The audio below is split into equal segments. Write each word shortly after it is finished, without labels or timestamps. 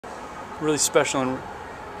really special and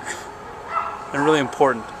really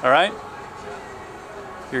important. All right?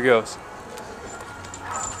 Here goes.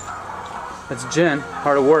 That's Jen,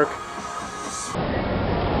 hard at work.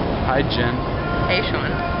 Hi, Jen. Hey,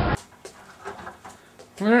 Shawn.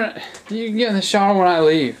 You can get in the shower when I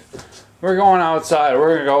leave. We're going outside.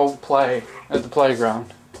 We're gonna go play at the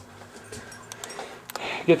playground.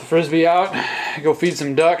 Get the frisbee out. Go feed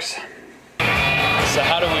some ducks. So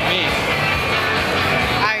how do we meet?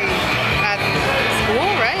 At school,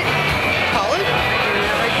 right? College?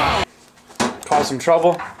 Cause some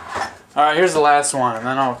trouble. All right, here's the last one, and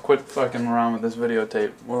then I'll quit fucking around with this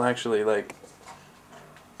videotape. We'll actually like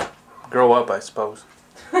grow up, I suppose.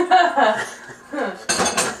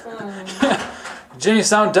 Jen, you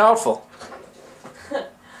sound doubtful.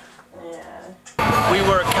 We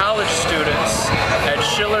were college students at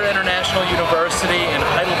Schiller International University in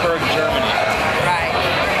Heidelberg, Germany. Right.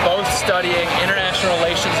 Both studying international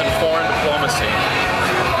relations and foreign diplomacy.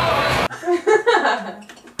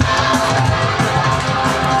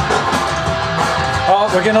 Oh,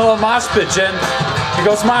 we're getting a little mosh pit, Jen. Here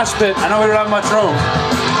goes mosh pit. I know we don't have much room.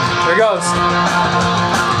 Here goes.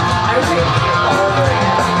 I was thinking all over again.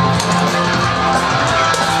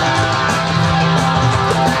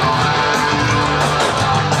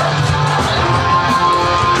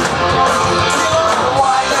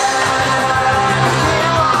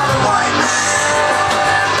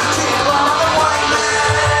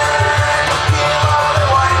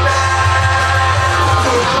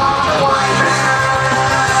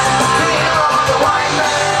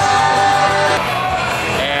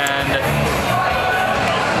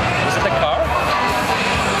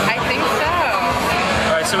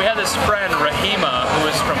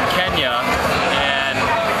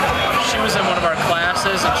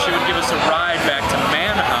 And she would give us a ride back to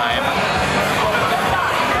Mannheim.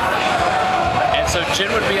 And so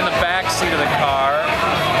Jen would be in the back seat of the car,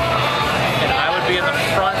 and I would be in the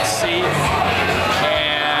front seat,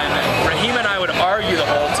 and Rahima and I would argue the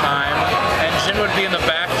whole time, and Jen would be in the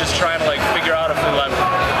back just trying to like figure out if we like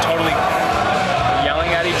totally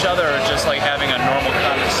yelling at each other or just like having a normal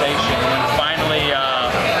conversation. And then finally,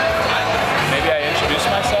 maybe I introduced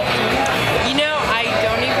myself to you? You know, I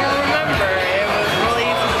don't even remember.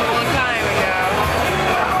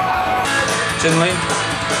 Jinley. Did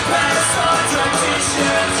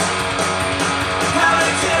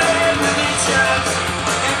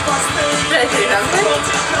I say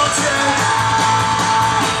something?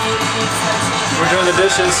 We're doing the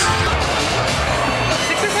dishes.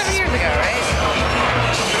 6 or 7 years ago, right?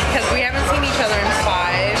 Because we haven't seen each other in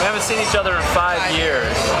 5. We haven't seen each other in 5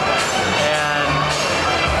 years. And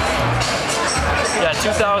yeah,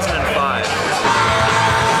 2005.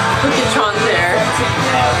 Look at Shawn's hair.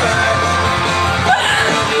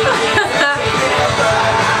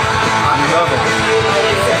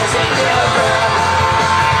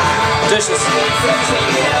 Dishes. This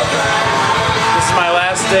is my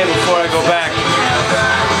last day before I go back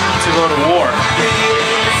to go to war.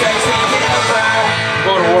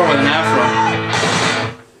 Go to war with an afro.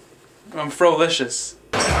 I'm frolicious.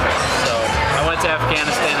 So I went to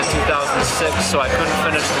Afghanistan in 2006, so I couldn't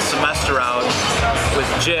finish the semester out with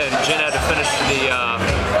Jen. Jen had to finish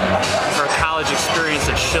her college experience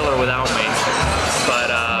at Schiller without me.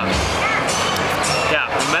 But yeah,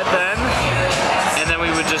 we met then, and then we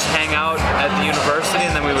would just hang out at the university,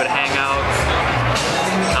 and then we would hang out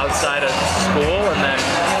outside of school, and then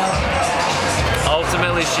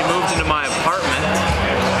ultimately she moved into my apartment,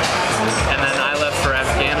 and then I left for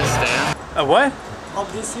Afghanistan. A what? Of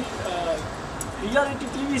this reality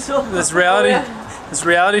TV show. This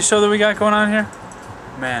reality show that we got going on here?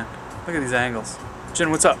 Man, look at these angles. Jen,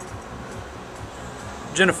 what's up?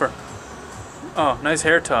 Jennifer. Oh, nice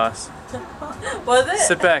hair toss. Was it?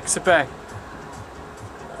 Sit back, sit back.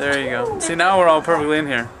 There you go. See, now we're all perfectly in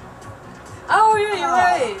here. Oh, yeah, you're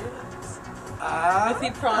right. I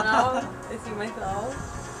see pronoun. I see myself.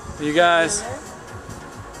 You guys,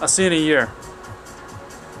 I'll see you in a year.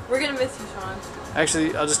 We're gonna miss you, Shawn.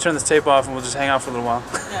 Actually, I'll just turn this tape off and we'll just hang out for a little while.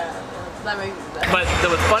 Yeah, that makes sense. But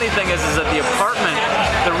the funny thing is that the apartment,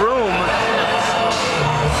 the room,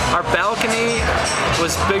 our balcony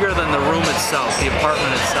was bigger than the room itself, the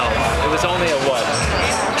apartment itself. It was only a what?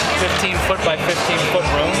 15 foot by 15 foot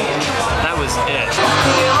room? That was it.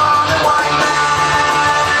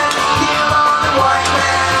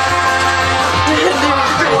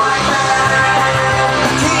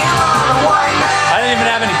 I didn't even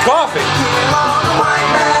have any coffee.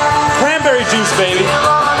 Cranberry juice, baby.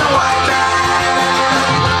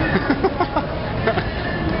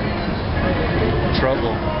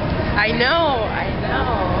 Trouble. I know.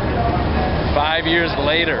 5 years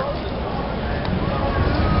later.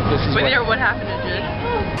 this is With your What Happened to Jin?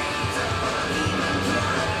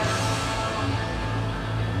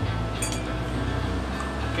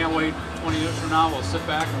 Can't wait 20 years from now, we'll sit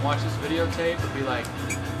back and watch this videotape and be like,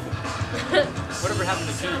 whatever happened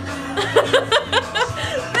to Jin?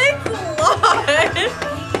 Thanks a lot!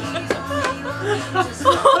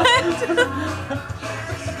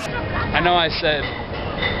 I know I said,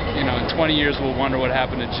 you know, in 20 years we'll wonder what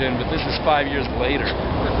happened to Jin, but this is 5 years later.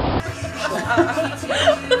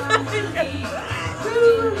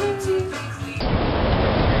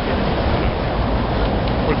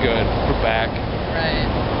 We're good. We're back. Right.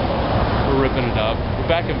 We're ripping it up. We're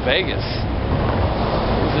back in Vegas.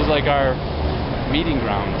 This is like our meeting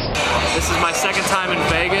grounds. This is my second time in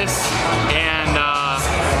Vegas, and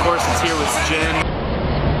of course it's here with Jin.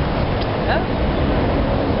 Oh.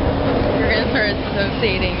 You're gonna start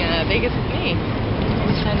associating Vegas with me. I'm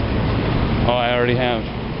excited. Oh, I already have.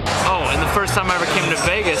 Oh, and the first time I ever came to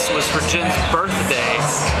Vegas was for Jin's birthday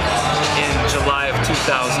in July of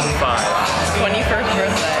 2005. 21st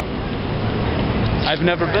birthday. I've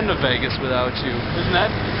never been to Vegas without you. Isn't that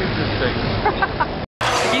interesting?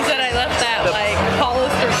 You said I left that like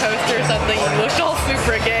Hollister poster or something. You looked all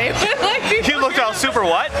super gay. Like, You looked all super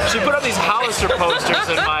what? She put up these Hollister posters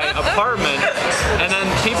in my apartment, and then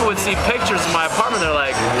people would see pictures of my apartment. They're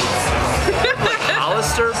like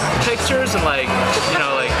Hollister pictures and like, you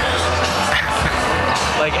know,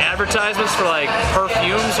 like advertisements for like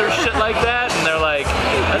perfumes or shit like that, and they're like,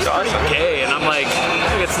 that's pretty gay, and I'm like,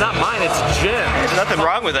 it's not mine, it's Jin. There's nothing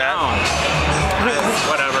wrong with that.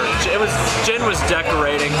 Whatever. Jin was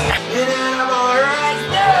decorating.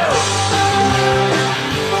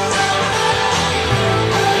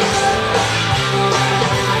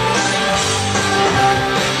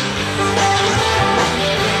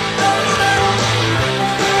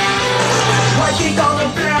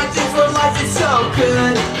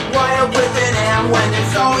 Good. Why a whipping and when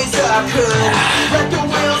there's always a could. Let the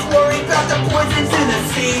whales worry about the poisons in the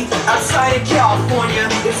sea. Outside of California,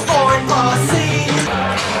 it's foreign policy.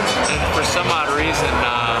 And for some odd reason,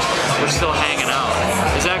 we're still hanging out.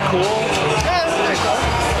 Is that cool? Yeah, that's pretty cool.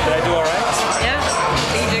 Did I do alright? Yeah,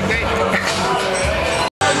 you did great.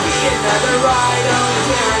 Another ride